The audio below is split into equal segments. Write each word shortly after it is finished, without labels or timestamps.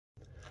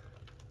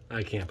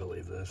I can't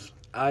believe this.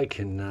 I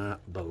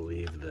cannot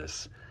believe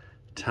this.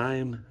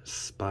 Time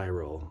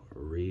Spiral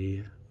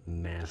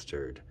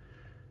Remastered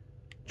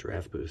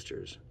Draft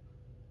Boosters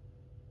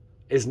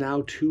is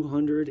now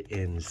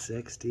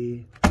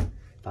 $265.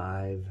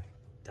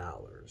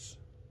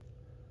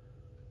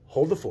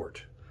 Hold the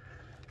fort.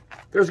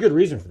 There's good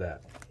reason for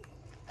that.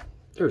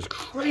 There's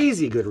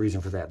crazy good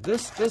reason for that.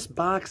 This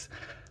box,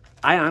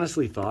 I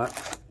honestly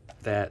thought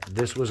that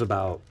this was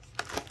about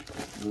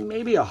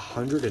maybe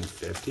 $150,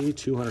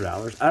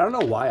 $200. I don't know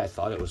why I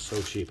thought it was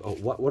so cheap. Oh,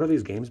 what are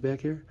these games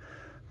back here?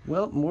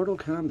 Well, Mortal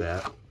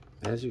Kombat,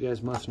 as you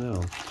guys must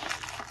know,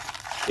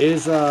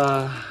 is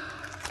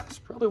it's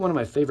probably one of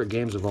my favorite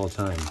games of all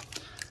time.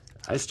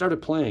 I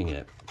started playing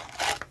it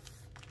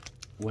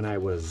when I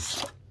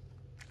was,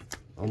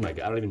 oh my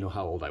God, I don't even know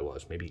how old I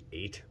was. Maybe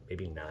 8,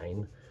 maybe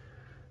 9.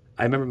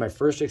 I remember my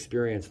first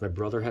experience, my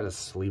brother had a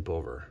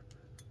sleepover.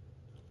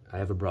 I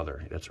have a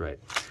brother, that's right.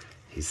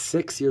 He's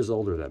 6 years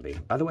older than me.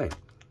 By the way,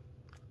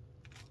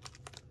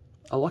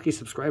 a lucky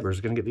subscriber is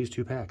going to get these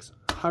 2 packs.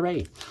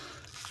 Hooray.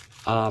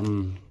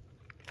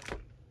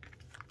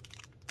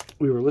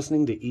 We were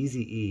listening to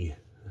Easy-E.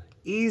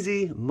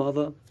 Easy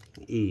Mother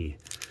E.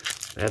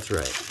 That's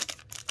right.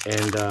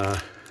 And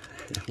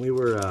we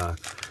were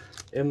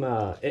in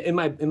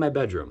my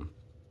bedroom.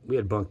 We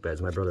had bunk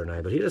beds, my brother and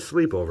I, but he had a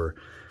sleepover.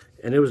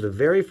 And it was the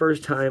very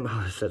first time,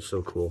 oh, that's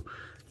so cool,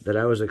 that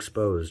I was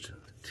exposed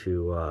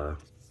to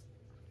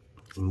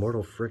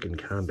Mortal frickin'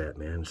 Kombat,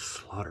 man.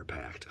 Slaughter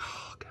Pact.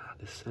 Oh, God,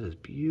 this set is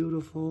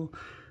beautiful.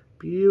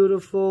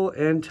 Beautiful.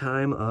 And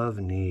Time of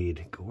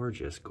Need.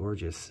 Gorgeous,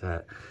 gorgeous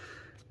set.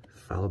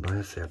 Followed by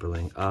a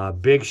sapperling.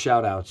 Big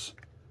shout-outs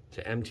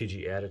to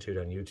MTG Attitude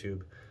on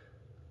YouTube.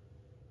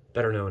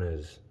 Better known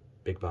as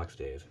Big Box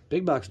Dave.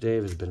 Big Box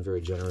Dave has been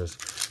very generous.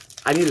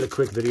 I needed a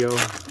quick video.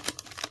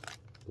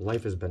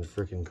 Life has been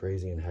freaking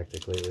crazy and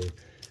hectic lately.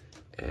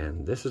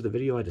 And this is the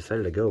video I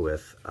decided to go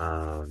with.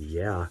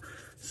 Yeah.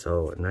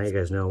 So now you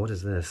guys know, what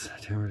is this?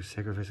 Terror,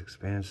 Sacrifice,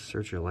 Expanse,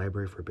 search your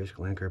library for a basic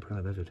land card, put on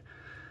the budget.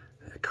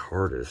 That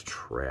card is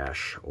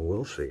trash.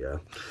 We'll see ya.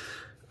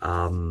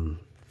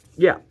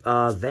 Yeah,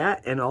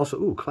 that and also,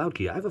 ooh, Cloud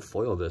Key. I have a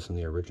foil of this in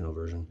the original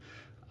version.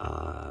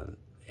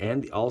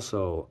 And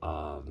also,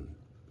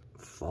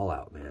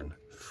 Fallout, man.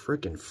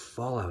 Freaking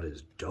Fallout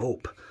is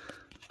dope.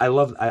 I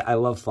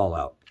love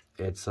Fallout.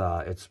 It's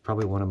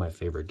probably one of my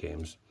favorite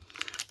games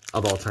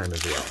of all time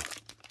as well.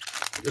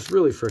 It's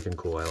really freaking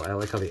cool. I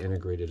like how they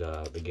integrated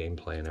the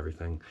gameplay and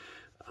everything.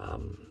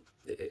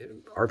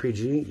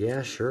 RPG,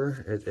 yeah,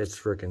 sure. It's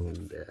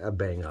freaking a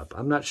bang up.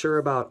 I'm not sure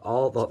about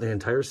the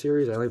entire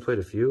series. I only played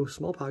a few.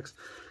 Smallpox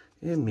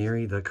and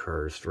Mary the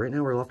Cursed. Right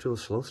now we're off to a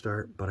slow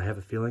start, but I have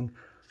a feeling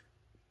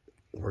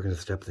we're going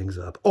to step things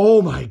up.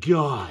 Oh my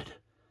God!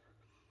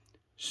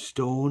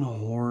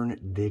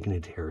 Stonehorn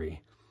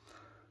Dignitary.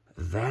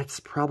 That's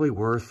probably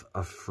worth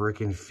a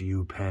freaking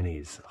few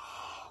pennies.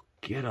 Oh,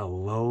 get a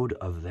load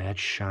of that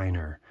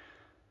shiner.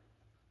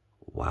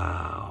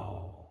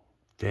 Wow.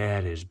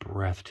 That is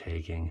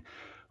breathtaking.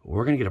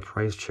 We're going to get a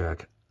price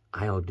check.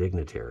 Isle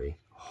Dignitary.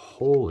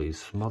 Holy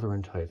smother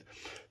and tithe.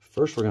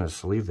 First, we're going to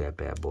sleeve that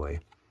bad boy.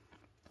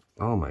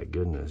 Oh, my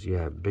goodness.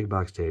 Yeah, Big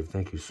Box Dave,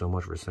 thank you so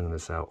much for sending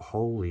this out.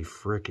 Holy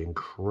freaking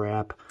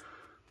crap.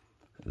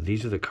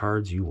 These are the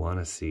cards you want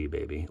to see,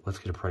 baby. Let's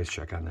get a price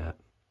check on that.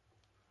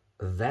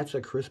 That's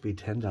a crispy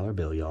 $10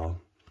 bill, y'all.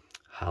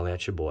 Holla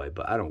at your boy,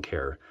 but I don't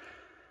care.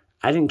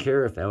 I didn't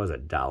care if that was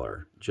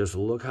 $1. Just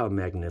look how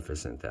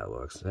magnificent that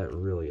looks. That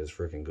really is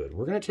freaking good.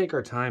 We're going to take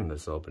our time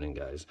this opening,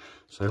 guys.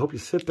 So I hope you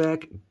sit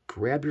back,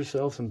 grab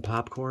yourself some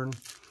popcorn,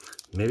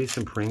 maybe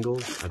some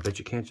Pringles. I bet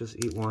you can't just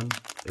eat one.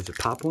 Is it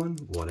pop one?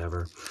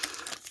 Whatever.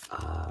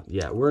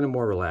 Yeah, we're in a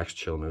more relaxed,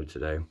 chill mood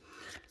today.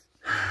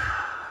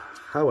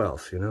 How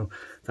else, you know?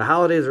 The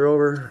holidays are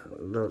over.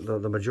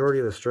 The majority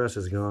of the stress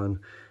is gone.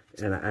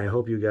 And I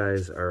hope you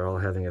guys are all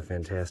having a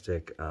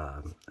fantastic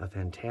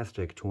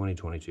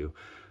 2022.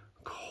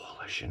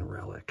 Coalition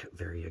Relic.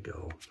 There you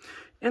go.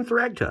 And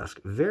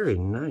Thragtusk. Very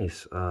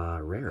nice,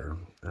 rare.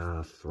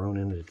 Thrown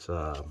in its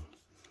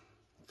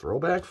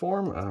throwback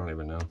form? I don't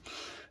even know.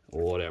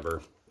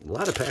 Whatever. A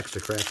lot of packs to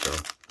crack, though.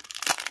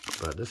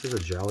 But this is a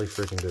jolly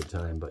freaking good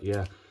time. But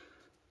yeah,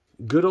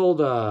 good old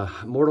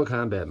Mortal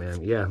Kombat,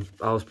 man. Yeah,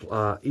 I was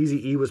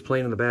Easy-E was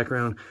playing in the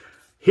background.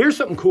 Here's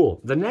something cool.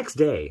 The next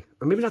day,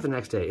 or maybe not the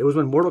next day, it was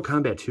when Mortal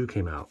Kombat 2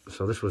 came out.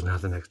 So this was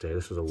not the next day.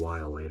 This was a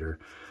while later.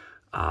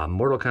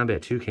 Mortal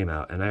Kombat 2 came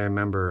out, and I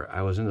remember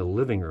I was in the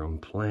living room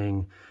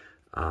playing,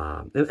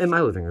 in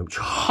my living room.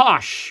 Oh,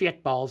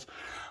 shit balls.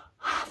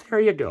 There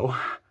you go.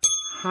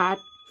 Hot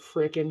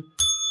freaking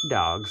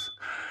dogs.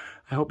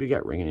 I hope you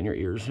got ringing in your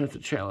ears. That's a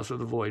Chalice of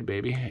the Void,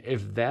 baby.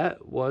 If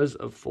that was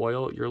a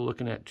foil, you're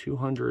looking at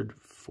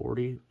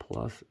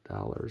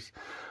 $240+.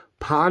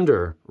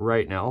 Ponder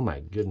right now. Oh,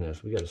 my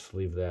goodness. We got to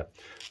sleeve that.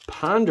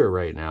 Ponder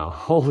right now.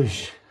 Holy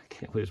shit. I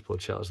can't believe it's pulled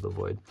Chalice of the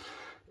Void.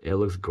 It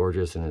looks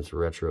gorgeous in its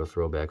retro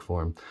throwback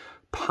form.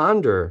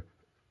 Ponder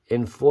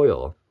in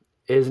foil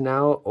is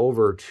now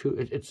over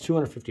it's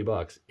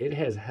 $250. It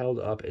has held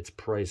up its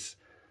price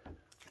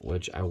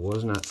which I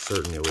was not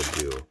certain it would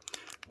do.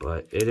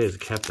 But it has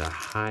kept a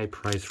high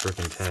price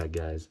freaking tag,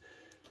 guys.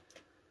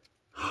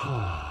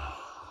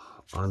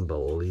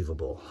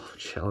 Unbelievable.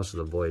 Chalice of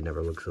the Void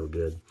never looked so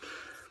good.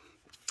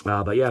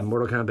 But yeah,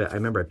 Mortal Kombat. I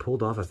remember I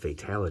pulled off a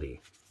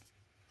Fatality.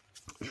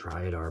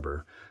 Triad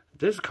Arbor.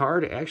 This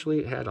card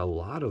actually had a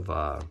lot of...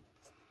 I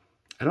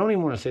don't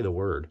even want to say the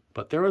word,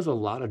 but there was a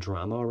lot of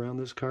drama around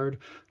this card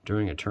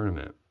during a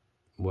tournament,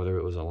 whether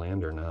it was a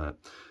land or not.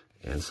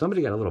 And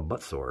somebody got a little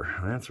butt sore.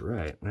 That's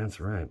right. That's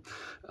right.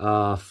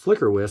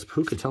 Flicker Wisp.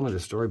 Who could tell me the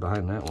story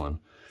behind that one?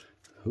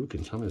 Who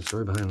can tell me the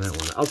story behind that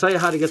one? I'll tell you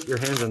how to get your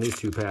hands on these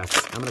 2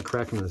 packs. I'm going to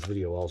crack them in this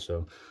video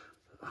also.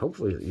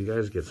 Hopefully you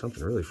guys get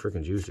something really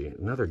freaking juicy.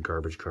 Another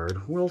garbage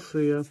card. We'll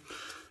see ya.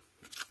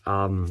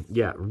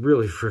 Yeah,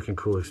 really freaking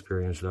cool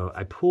experience though.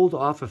 I pulled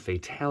off a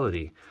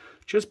Fatality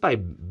just by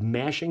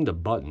mashing the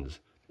buttons.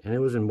 And it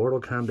was in Mortal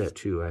Kombat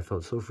 2. I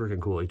felt so freaking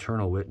cool.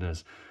 Eternal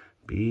Witness.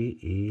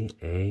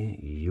 B-E-A,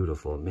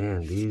 beautiful.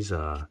 Man, these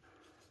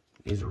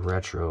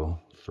retro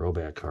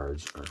throwback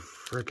cards are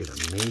freaking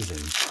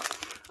amazing.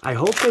 I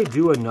hope they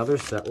do another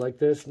set like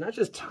this. Not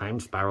just Time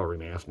Spiral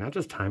Remastered. Not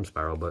just Time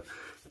Spiral, but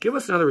give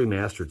us another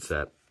remastered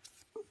set.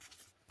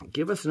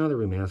 Give us another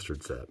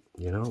remastered set.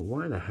 You know,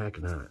 why the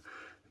heck not?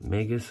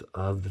 Magus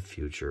of the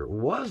Future.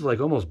 Was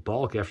like almost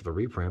bulk after the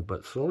reprint,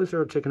 but slowly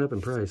started ticking up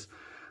in price.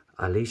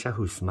 Alicia,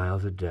 who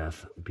smiles at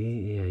death.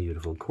 Yeah,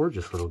 beautiful.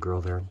 Gorgeous little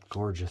girl there.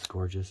 Gorgeous,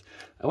 gorgeous.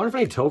 I wonder if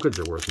any tokens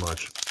are worth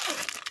much.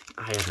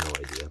 I have no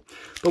idea.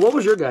 But what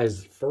was your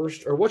guys'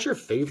 first, or what's your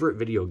favorite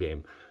video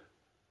game?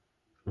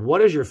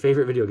 What is your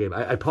favorite video game?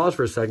 I paused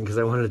for a second because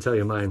I wanted to tell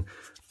you mine.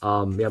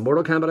 Yeah,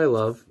 Mortal Kombat I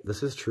love.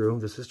 This is true.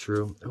 This is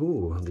true.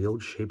 Ooh, the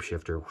old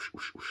Shapeshifter.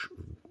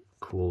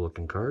 Cool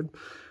looking card.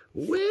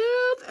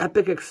 With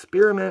Epic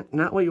Experiment.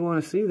 Not what you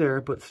want to see there,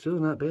 but still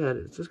not bad.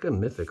 It's just got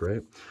Mythic,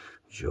 right?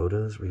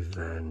 Joda's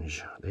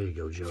Revenge. There you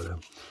go, Joda.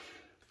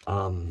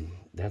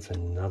 That's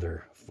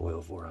another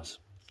foil for us.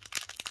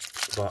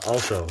 But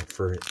also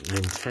for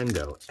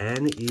Nintendo,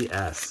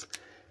 NES.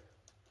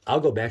 I'll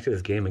go back to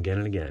this game again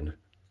and again.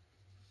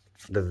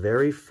 The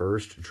very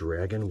first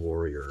Dragon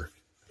Warrior.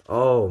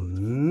 Oh,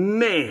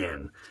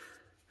 man.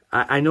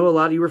 I know a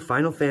lot of you are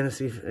Final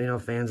Fantasy,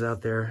 fans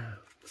out there.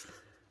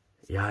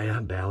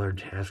 Yeah, Ballard,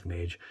 Task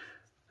Mage.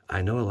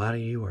 I know a lot of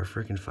you are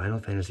freaking Final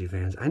Fantasy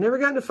fans. I never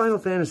got into Final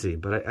Fantasy,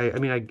 but I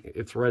mean,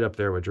 it's right up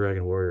there with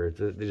Dragon Warrior.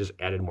 They just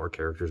added more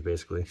characters,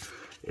 basically.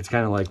 It's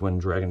kind of like when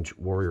Dragon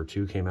Warrior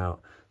 2 came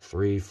out.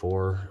 3,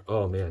 4.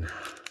 Oh, man.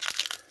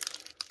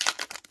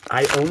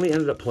 I only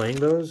ended up playing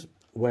those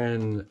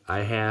when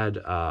I had...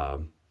 I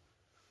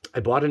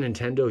bought a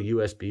Nintendo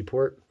USB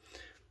port,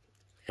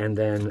 and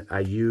then I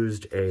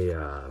used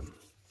a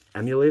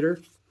emulator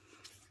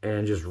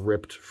and just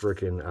ripped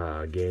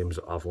freaking games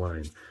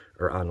offline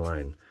or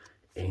online.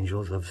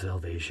 Angels of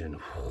Salvation.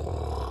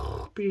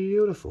 Oh,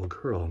 beautiful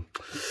girl.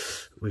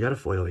 We got a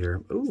foil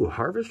here. Ooh,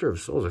 Harvester of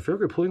Souls. I feel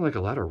like we're pulling like a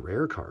lot of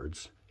rare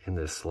cards in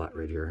this slot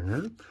right here.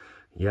 Huh?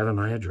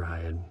 Yavimaya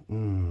Dryad.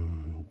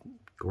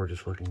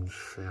 Gorgeous looking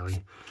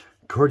Sally.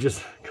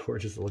 Gorgeous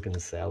looking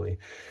Sally.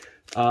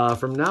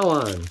 From now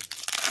on,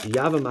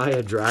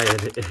 Yavimaya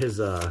Dryad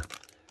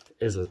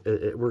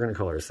we're gonna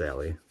call her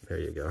Sally. There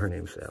you go. Her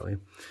name's Sally.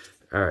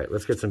 All right,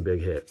 let's get some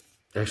big hit.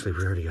 Actually,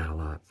 we already got a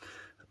lot.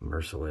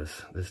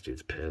 Merciless. This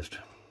dude's pissed.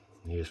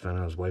 He just found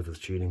out his wife was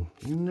cheating.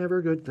 Never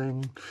a good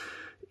thing.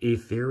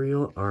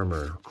 Ethereal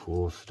Armor.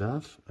 Cool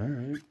stuff. All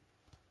right.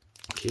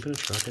 Keeping it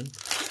trucking.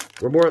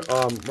 We're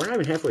not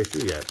even halfway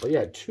through yet. But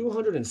yeah,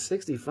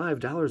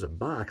 $265 a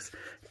box.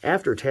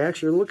 After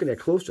tax, you're looking at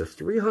close to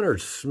 300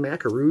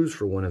 smackaroos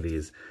for one of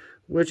these,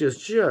 which is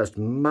just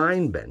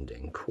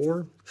mind-bending.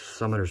 Core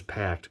Summoner's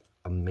Pact.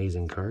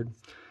 Amazing card.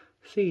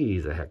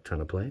 He's a heck ton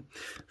of play.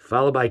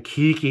 Followed by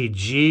Kiki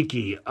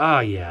Jiki. Oh,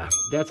 yeah.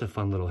 That's a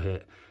fun little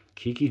hit.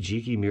 Kiki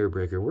Jiki Mirror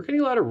Breaker. We're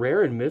getting a lot of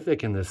rare and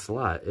mythic in this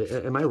slot.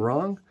 Am I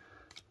wrong?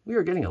 We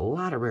are getting a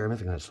lot of rare and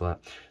mythic in that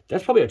slot.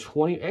 That's probably a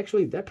 20...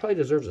 Actually, that probably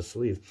deserves a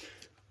sleeve.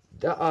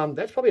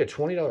 That's probably a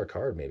 $20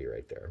 card maybe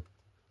right there.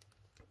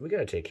 We got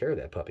to take care of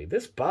that puppy.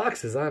 This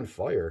box is on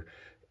fire.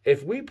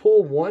 If we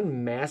pull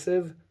one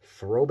massive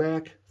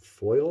throwback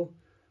foil,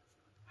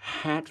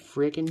 hot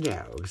freaking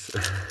dogs.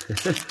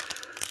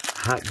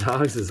 Hot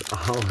dogs is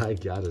all I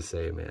gotta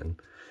say, man.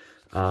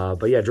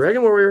 But yeah,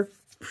 Dragon Warrior,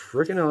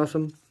 freaking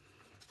awesome.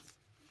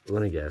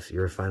 Let me guess,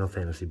 you're a Final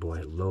Fantasy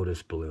boy.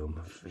 Lotus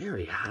Bloom,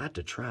 very hot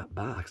to trap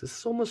box. This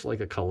is almost like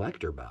a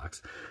collector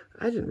box.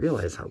 I didn't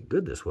realize how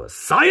good this was.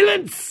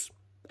 Silence!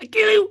 I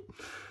kill you!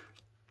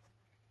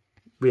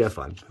 We have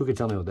fun. Who can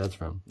tell me what that's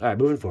from? All right,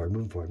 moving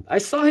forward. I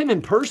saw him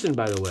in person,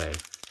 by the way.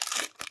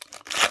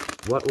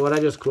 What I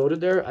just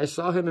quoted there, I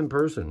saw him in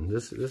person.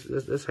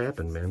 This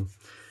happened, man.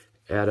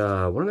 At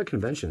one of the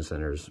convention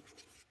centers,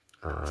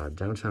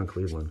 downtown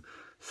Cleveland.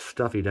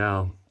 Stuffy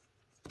Dow.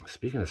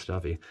 Speaking of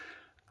stuffy,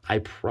 I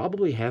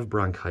probably have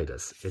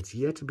bronchitis. It's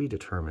yet to be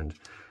determined.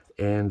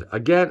 And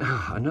again,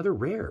 another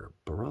rare.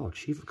 Baral,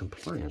 Chief of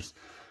Compliance.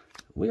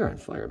 We are on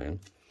fire,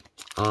 man.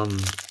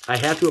 I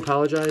have to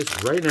apologize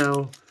right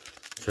now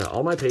to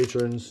all my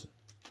patrons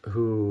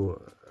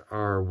who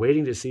are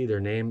waiting to see their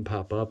name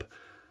pop up,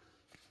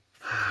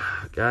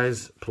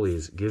 guys,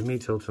 please give me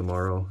till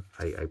tomorrow.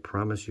 I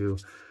promise you.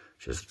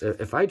 Just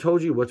if I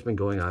told you what's been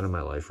going on in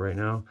my life right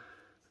now,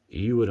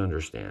 you would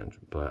understand.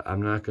 But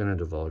I'm not going to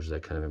divulge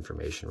that kind of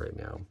information right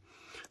now.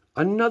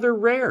 Another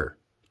rare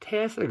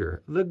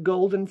Tassiger, the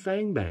Golden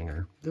Fang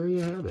Banger. There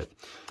you have it.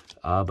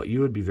 But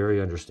you would be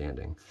very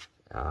understanding.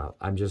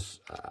 I'm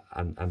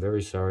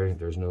very sorry.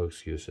 There's no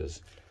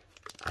excuses.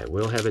 I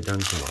will have it done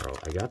tomorrow.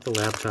 I got the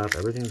laptop.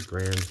 Everything's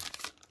grand.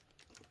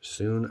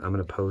 Soon I'm going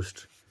to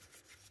post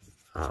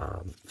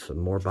some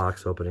more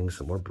box openings,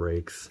 some more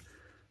breaks,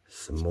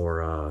 some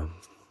more,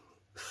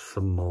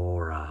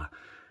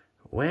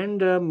 when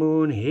the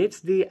moon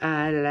hits the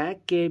eye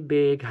like a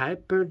big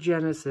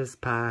hypergenesis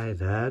pie,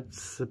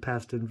 that's a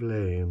past in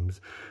flames.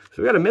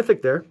 So we got a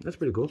mythic there. That's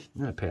pretty cool.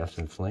 Not past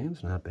in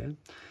flames, not bad.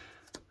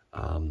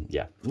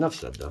 Yeah, enough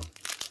said though.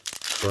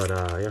 But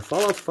yeah,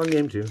 Fallout's a fun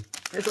game too.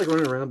 I just like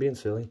running around being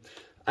silly.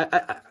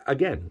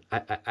 Again,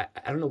 I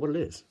don't know what it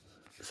is.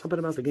 Something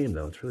about the game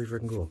though. It's really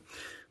freaking cool.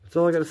 That's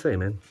all I gotta say,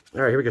 man.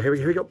 All right, here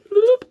we go.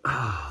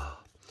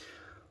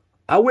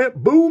 I went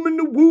boom in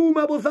the womb.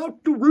 I was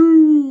out the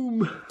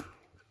room.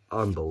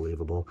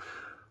 Unbelievable.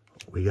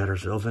 We got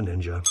ourselves a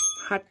ninja.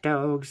 Hot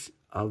dogs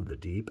of the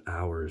deep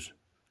hours.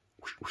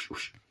 Whoosh, whoosh,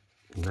 whoosh.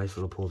 Nice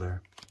little pull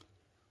there.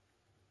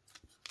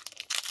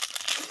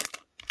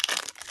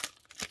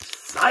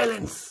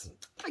 Silence!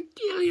 I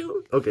kill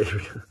you! Okay, here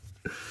we go.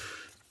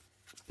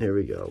 Here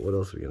we go. What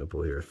else are we going to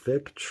pull here?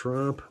 Thick,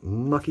 Trump,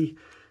 Mucky,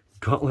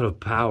 Gauntlet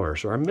of Power.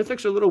 So our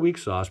mythics are a little weak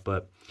sauce,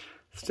 but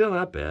still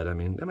not bad. I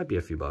mean, that might be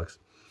a few bucks.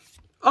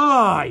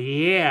 Oh,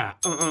 yeah.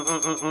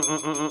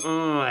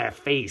 That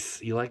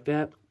face. You like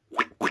that?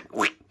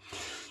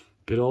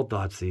 Good old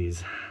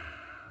Thoughtseize.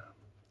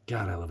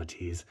 God, I love a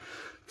tease.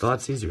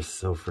 Thoughtseize, you're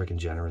so freaking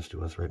generous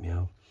to us right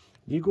now.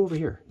 You go over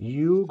here.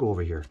 You go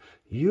over here.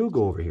 You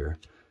go over here.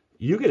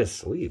 You get a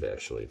sleeve,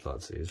 actually,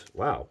 Thoughtseize.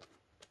 Wow.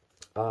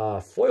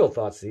 Foil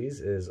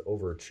Thougeize is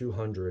over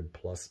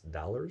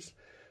 $200+.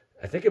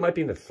 I think it might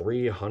be in the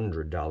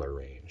 $300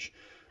 range.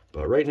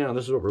 But right now,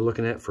 this is what we're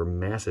looking at for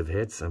massive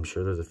hits. I'm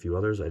sure there's a few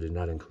others I did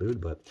not include,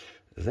 but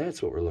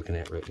that's what we're looking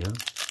at right now.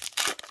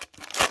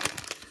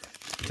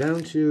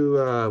 Down to,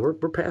 we're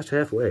past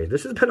halfway.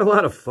 This has been a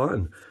lot of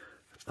fun.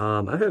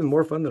 I'm having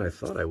more fun than I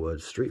thought I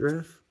would. Street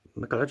Wrath,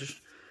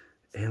 Mycologist,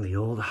 and the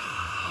old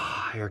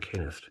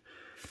Arcanist,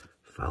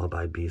 followed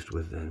by Beast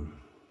Within.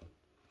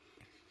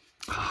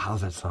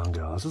 How's that song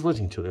go? I was just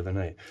listening to it the other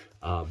night.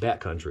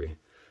 Bat Country.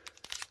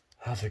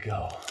 How's it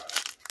go?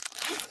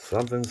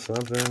 Something,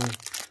 something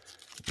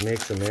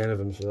makes a man of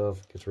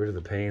himself, gets rid of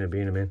the pain of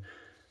being a man.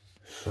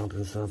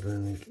 Something,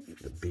 something,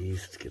 the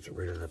beast gets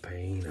rid of the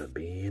pain of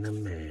being a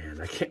man.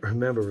 I can't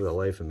remember for the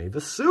life of me.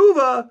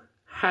 Vesuva!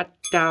 Hot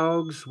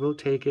dogs, we'll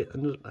take it.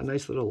 A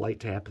nice little light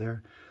tap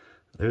there.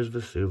 There's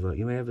Vesuva.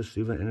 You may have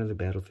Vesuva enter the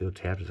battlefield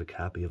tapped as a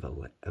copy of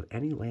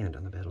any land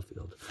on the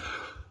battlefield.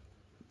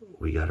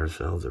 We got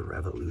ourselves a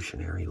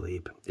revolutionary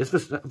leap. It's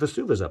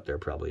Vesuva's up there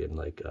probably in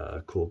like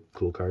cool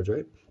cards,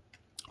 right?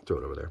 Throw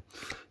it over there.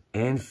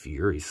 And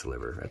Fury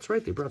Sliver. That's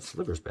right, they brought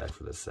slivers back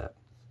for this set.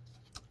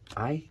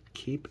 I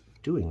keep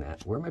doing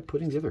that. Where am I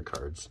putting the other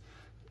cards?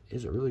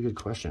 Is a really good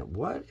question.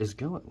 What is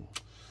going?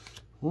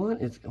 What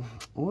is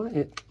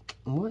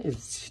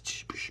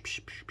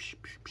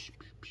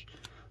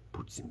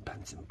boots and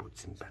pants and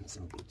boots and pants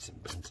and boots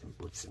and pants and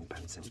boots and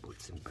pants and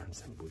boots and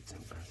pants and boots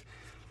and pants.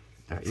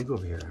 All right, you go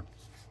over here.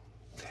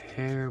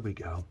 There we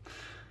go.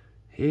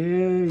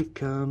 Here he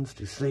comes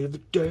to save the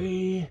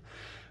day.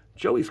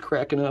 Joey's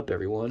cracking up,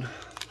 everyone.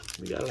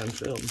 We got it on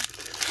film.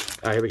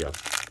 All right, here we go.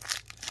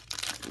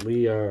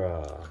 We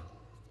are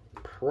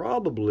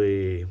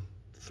probably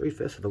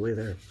 3/5 of the way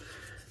there.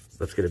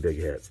 Let's get a big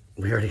hit.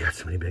 We already got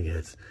so many big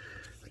hits.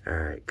 All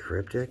right,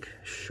 Cryptic,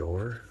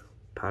 Shore,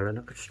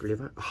 Paranaka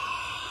Striva.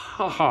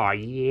 Oh,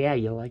 yeah,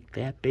 you like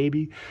that,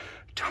 baby?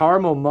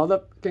 Tarmo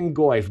motherfucking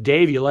Goif.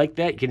 Dave, you like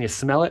that? Can you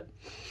smell it?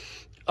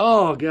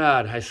 Oh,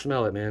 God, I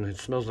smell it, man. It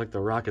smells like the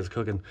rock is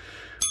cooking.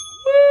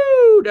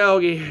 Woo,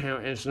 doggy.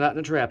 And it's not in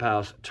a trap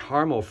house.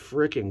 Tarmo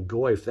freaking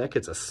Goif. That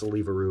gets a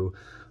sleevaroo.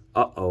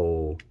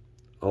 Uh-oh.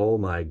 Oh,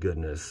 my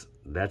goodness.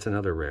 That's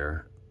another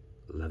rare.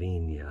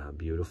 Lavinia,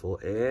 beautiful.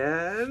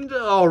 And,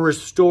 oh,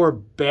 Restore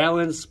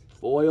Balance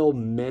Foil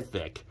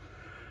Mythic.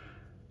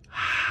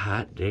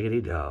 Hot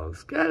diggity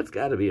dogs. God, it's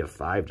got to be a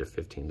 $5 to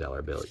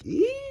 $15 bill.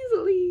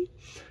 Easily.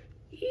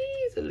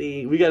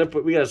 We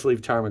gotta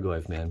sleeve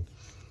Tarmogoyf, man.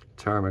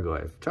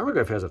 Tarmogoyf.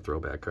 Tarmogoyf has a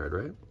throwback card,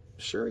 right?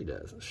 Sure he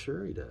does.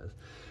 Sure he does.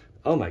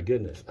 Oh my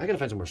goodness. I gotta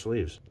find some more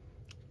sleeves.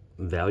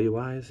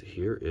 Value-wise,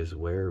 here is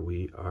where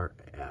we are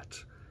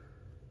at.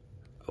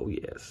 Oh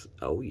yes.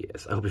 Oh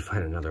yes. I hope we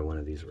find another one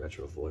of these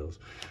retro foils.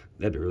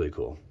 That'd be really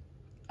cool.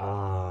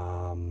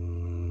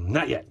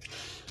 Not yet.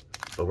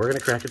 But we're gonna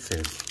crack it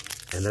soon.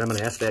 And then I'm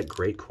gonna ask that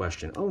great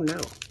question. Oh no.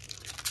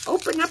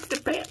 Open up the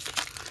pack.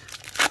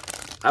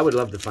 I would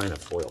love to find a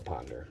foil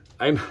ponder.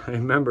 I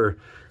remember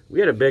we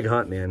had a big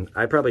hunt, man.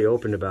 I probably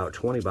opened about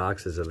 20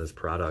 boxes of this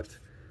product.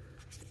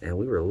 and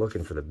we were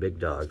looking for the big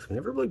dogs. We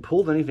never really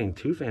pulled anything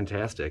too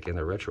fantastic in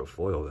the retro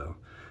foil, though,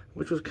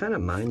 which was kind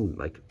of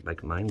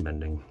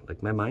mind-bending.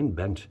 Like, my mind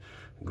bent.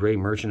 Gray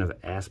Merchant of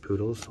Ass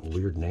Poodles.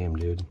 Weird name,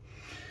 dude.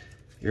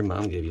 Your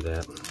mom gave you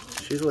that.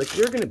 She's like,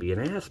 you're going to be an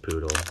ass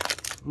poodle.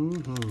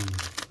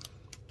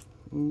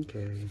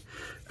 Okay.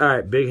 All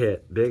right, big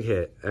hit. Big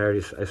hit. I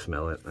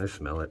smell it. I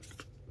smell it.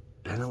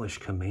 Benelish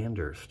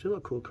Commander. Still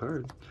a cool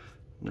card.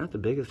 Not the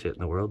biggest hit in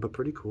the world, but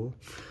pretty cool.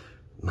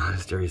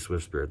 Monastery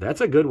Swift Spirit.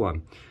 That's a good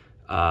one.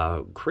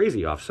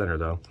 Crazy off-center,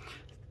 though.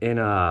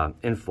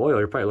 In foil,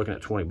 you're probably looking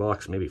at 20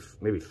 bucks, maybe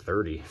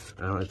 30.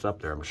 I don't know, it's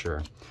up there, I'm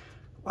sure.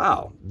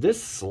 Wow,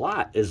 this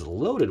slot is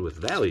loaded with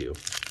value.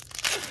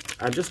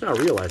 I'm just now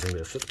realizing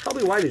this. That's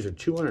probably why these are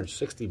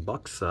 260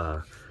 bucks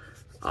a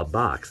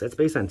box. That's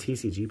based on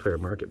TCG player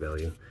market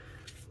value.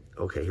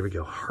 Okay, here we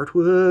go.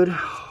 Heartwood.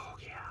 Oh,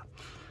 yeah.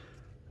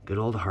 Good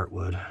old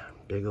Heartwood.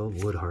 Big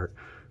old wood heart.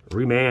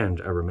 Remand.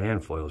 A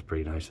Remand foil is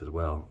pretty nice as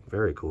well.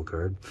 Very cool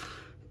card.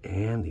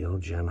 And the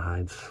old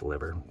Gemhide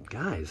Sliver.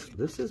 Guys,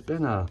 this has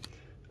been a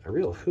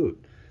real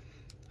hoot.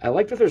 I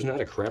like that there's not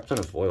a crap ton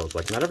of foils.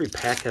 Like, not every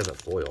pack has a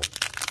foil.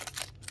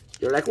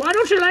 You're like, why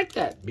don't you like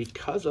that?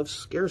 Because of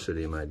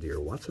scarcity, my dear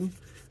Watson.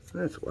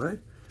 That's why.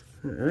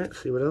 All right,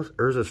 see what else?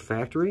 Urza's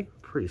Factory.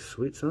 Pretty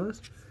sweet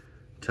sauce.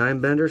 Time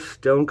Bender.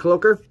 Stone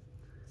Cloaker.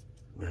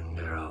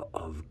 Mandara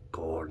of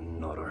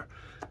Gornutter.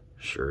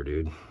 Sure,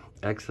 dude.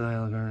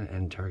 Exile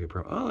and Target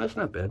Pro. Oh, that's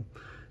not bad.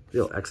 The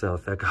old Exile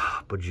Effect.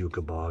 Oh,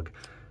 Bajuka Bog.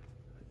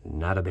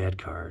 Not a bad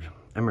card.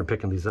 I remember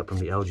picking these up from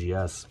the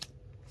LGS.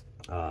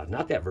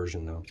 Not that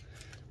version, though.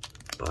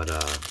 But,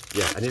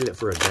 yeah, I needed it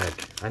for a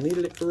deck. I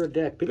needed it for a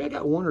deck. Maybe I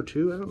got one or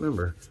two. I don't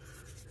remember.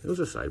 It was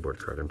a sideboard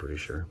card, I'm pretty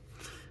sure.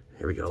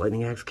 Here we go.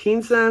 Lightning Axe.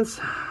 Keen Sense.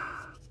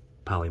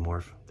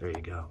 Polymorph. There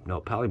you go. No,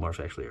 Polymorph's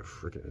actually a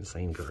freaking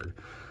insane card.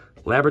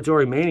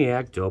 Laboratory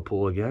Maniac. Dope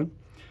pull again.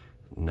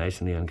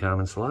 Nice in the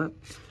uncommon slot.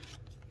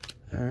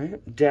 All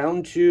right.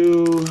 Down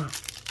to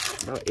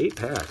about 8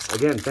 packs.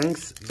 Again,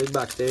 thanks, Big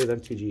Box Dave,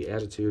 MTG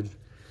Attitude.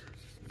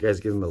 You guys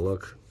give him a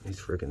look. He's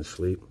freaking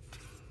sweet.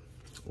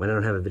 When I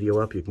don't have a video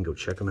up, you can go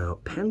check them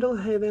out.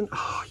 Pendelhaven.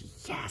 Oh,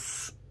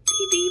 yes.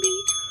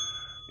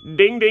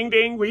 Ding, ding,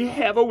 ding. We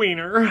have a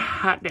wiener.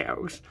 Hot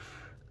dogs.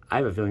 I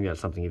have a feeling you got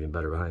something even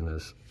better behind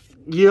this.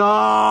 Yo,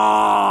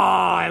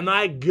 am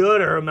I good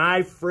or am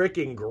I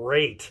freaking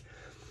great?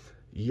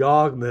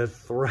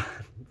 Yawgmoth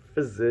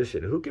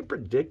Physician. Who can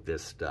predict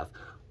this stuff?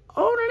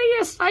 Only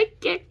a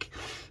psychic.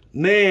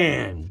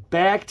 Man,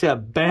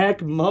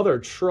 back-to-back mother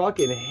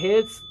trucking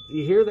hits.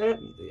 You hear that?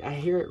 I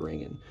hear it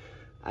ringing.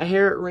 I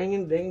hear it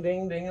ringing, ding,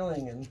 ding,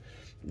 ding-a-linging.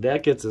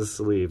 That gets a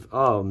sleeve.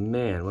 Oh,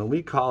 man. When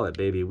we call it,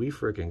 baby, we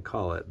freaking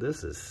call it.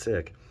 This is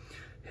sick.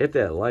 Hit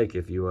that like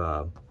if you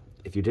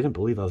didn't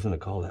believe I was going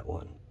to call that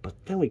one. But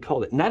then we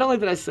called it. Not only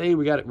did I say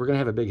we're going to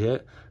have a big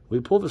hit, we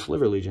pulled the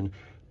Sliver Legion,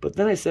 but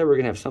then I said we're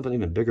going to have something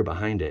even bigger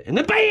behind it. And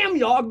then, bam,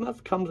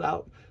 Yawgmoth comes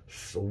out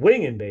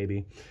swinging,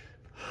 baby.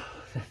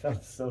 That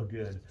felt so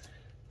good.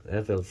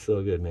 That felt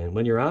so good, man.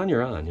 When you're on,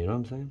 you're on. You know what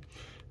I'm saying?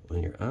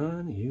 When you're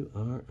on, you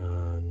are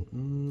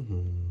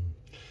on.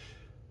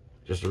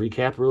 Just to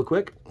recap real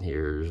quick.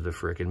 Here's the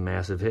freaking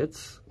massive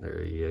hits.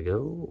 There you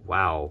go.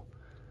 Wow.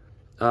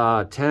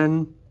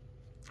 10.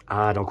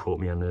 Don't quote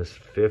me on this.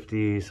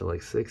 50, so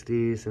like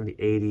 60, 70,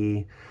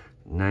 80,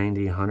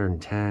 90,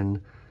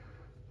 110,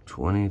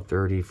 20,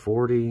 30,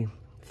 40,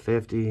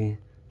 50,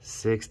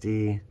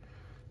 60,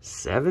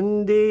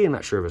 70. I'm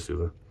not sure of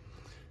Asuva.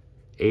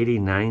 80,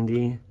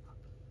 90,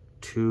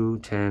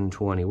 210,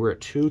 20. We're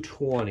at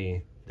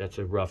 220. That's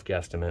a rough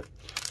guesstimate.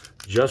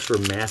 Just for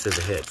massive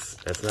hits.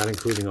 That's not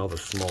including all the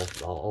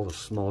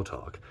small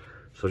talk.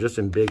 So just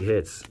in big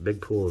hits,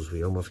 big pools,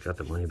 we almost got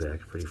the money back.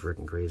 Pretty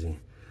freaking crazy.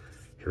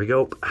 Here we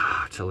go.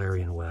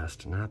 Tellurian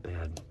West. Not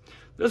bad.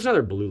 There's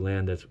another blue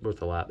land that's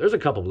worth a lot. There's a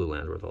couple blue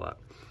lands worth a lot.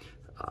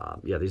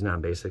 Yeah, these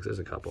non-basics, there's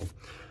a couple.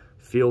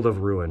 Field of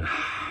Ruin.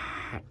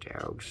 Hot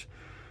dogs.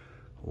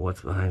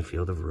 What's behind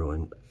Field of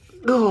Ruin?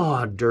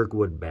 Oh,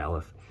 Dirkwood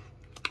Baloth.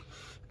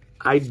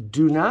 I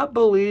do not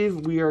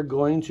believe we are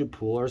going to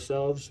pull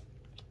ourselves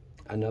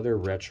another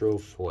retro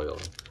foil.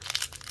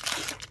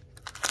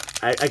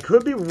 I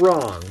could be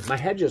wrong. My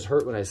head just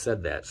hurt when I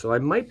said that, so I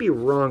might be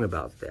wrong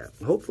about that.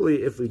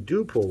 Hopefully, if we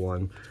do pull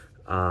one,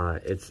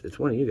 it's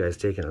one of you guys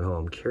taking it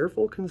home.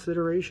 Careful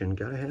consideration.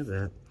 Gotta have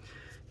that.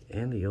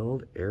 And the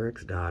old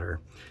Eric's daughter.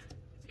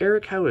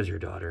 Eric, how is your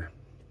daughter?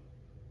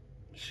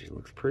 She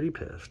looks pretty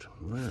pissed.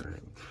 All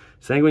right.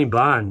 Sanguine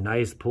Bond.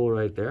 Nice pull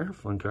right there.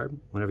 Fun card.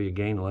 Whenever you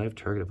gain life,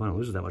 target opponent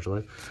loses that much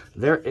life.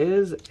 There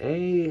is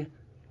a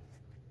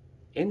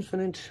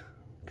infinite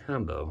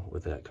combo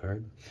with that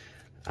card.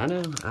 I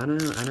know. It's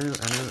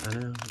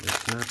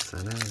nuts,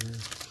 I know.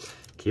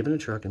 Keeping it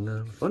trucking,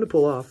 though. Fun to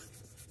pull off.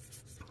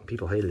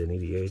 People hate it in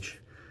EDH.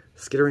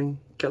 Skittering,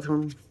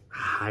 Kelthorn,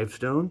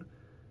 Hivestone.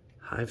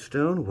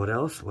 What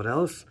else?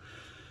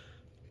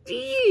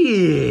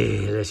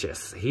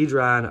 Delicious.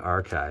 Hedron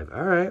Archive.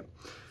 All right.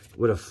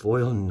 with a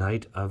foil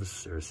Knight of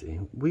Circe.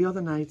 We are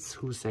the knights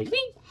who say,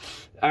 me.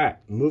 All right,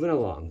 moving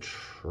along.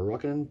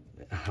 Trucking.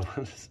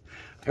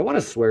 I want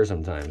to swear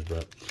sometimes,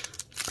 but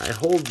I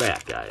hold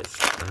back, guys.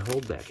 I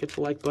hold back. Hit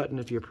the like button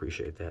if you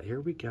appreciate that.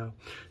 Here we go.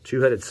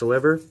 Two-headed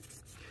sliver.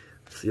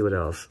 Let's see what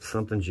else.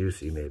 Something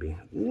juicy, maybe.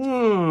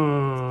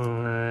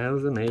 That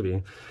was a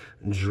maybe.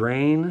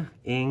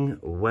 Draining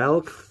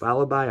Whelk,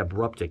 followed by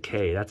Abrupt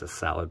Decay. That's a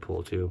solid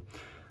pull, too.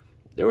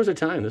 There was a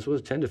time this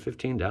was $10 to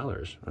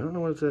 $15. I don't know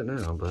what it's at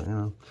now, but, you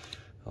know,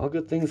 all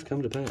good things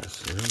come to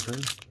pass. You know what I'm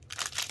saying?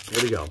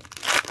 Here we go.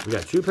 We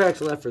got 2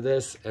 packs left for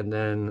this, and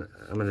then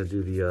I'm going to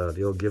do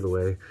the old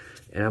giveaway,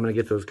 and I'm going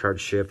to get those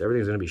cards shipped.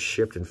 Everything's going to be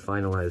shipped and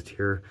finalized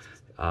here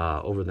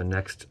over the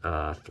next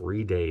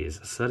 3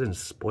 days. Sudden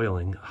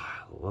Spoiling. Oh,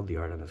 I love the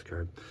art on this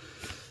card.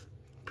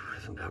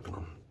 Prism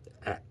Alchemist.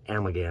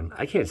 Amalgam.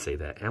 I can't say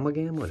that.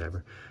 Amalgam?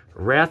 Whatever.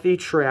 Wrathy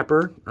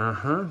Trapper.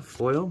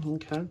 Foil.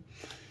 Okay.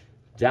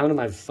 Down to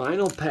my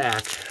final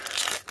pack.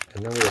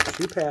 And then we have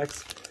 2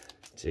 packs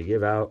to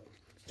give out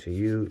to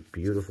you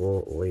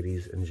beautiful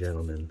ladies and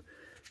gentlemen.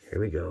 Here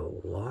we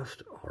go.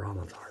 Lost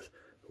Aromatars.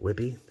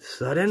 Whippy.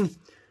 Sudden.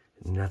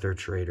 Nether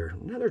Trader.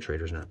 Nether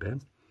Trader's not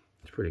bad.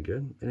 It's pretty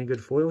good. Any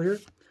good foil here?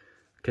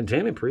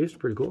 Containment Priest.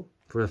 Pretty cool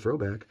for a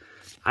throwback.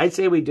 I'd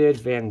say we did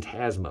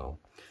Phantasmo.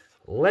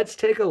 Let's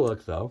take a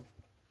look, though,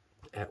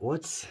 at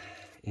what's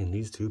in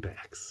these 2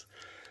 packs.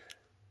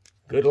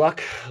 Good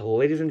luck,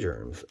 ladies and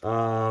germs.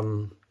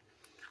 I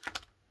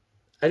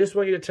just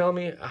want you to tell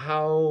me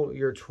how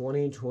your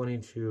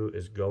 2022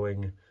 is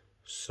going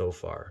so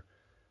far.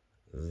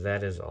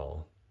 That is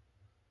all.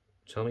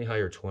 Tell me how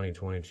your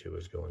 2022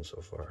 is going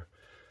so far.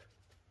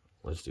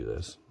 Let's do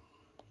this.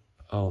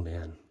 Oh,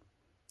 man.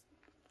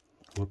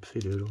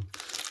 Whoopsie doodle.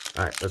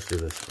 All right, let's do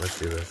this. Let's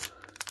do this.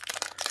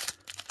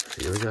 Let's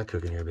see what we got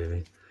cooking here,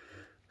 baby.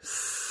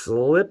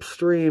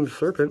 Slipstream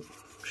Serpent.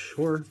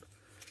 Sure.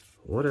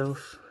 What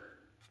else?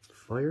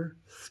 Fire.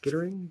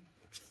 Skittering.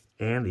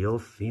 And the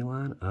old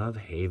Felon of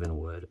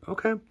Havenwood.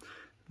 Okay.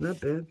 Not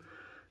bad.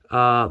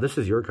 This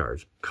is your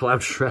cards.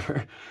 Cloud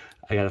Shredder.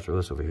 I got to throw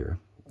this over here.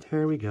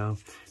 Here we go.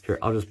 Here,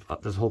 I'll just...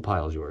 this whole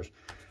pile is yours.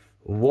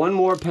 One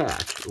more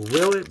pack.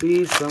 Will it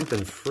be something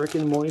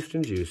frickin' moist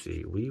and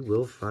juicy? We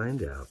will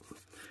find out.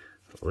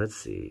 Let's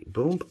see.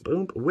 Boom,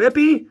 boom.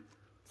 Whippy.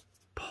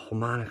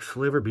 Pulmonic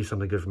Sliver. Be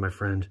something good for my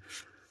friend.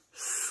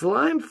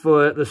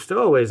 Slimefoot. The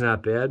Stowaway's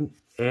not bad.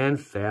 And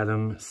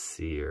Fathom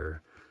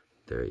Seer.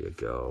 There you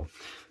go.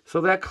 So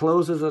that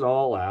closes it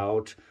all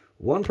out.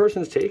 One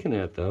person's taking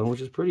that, though,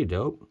 which is pretty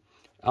dope.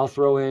 I'll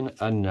throw in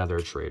another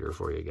trader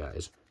for you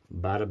guys.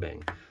 Bada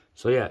bing.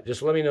 So, yeah,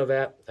 just let me know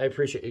that. I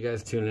appreciate you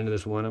guys tuning into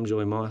this one. I'm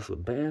Joey Moss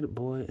with Bad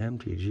Boy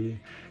MTG.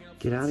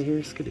 Get out of here,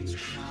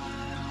 skadoosh.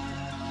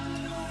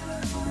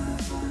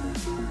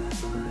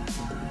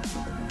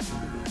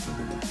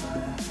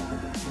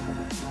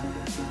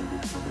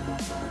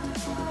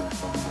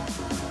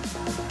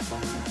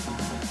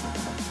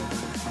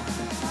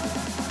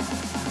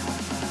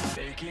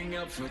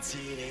 Up for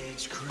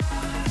teenage crime.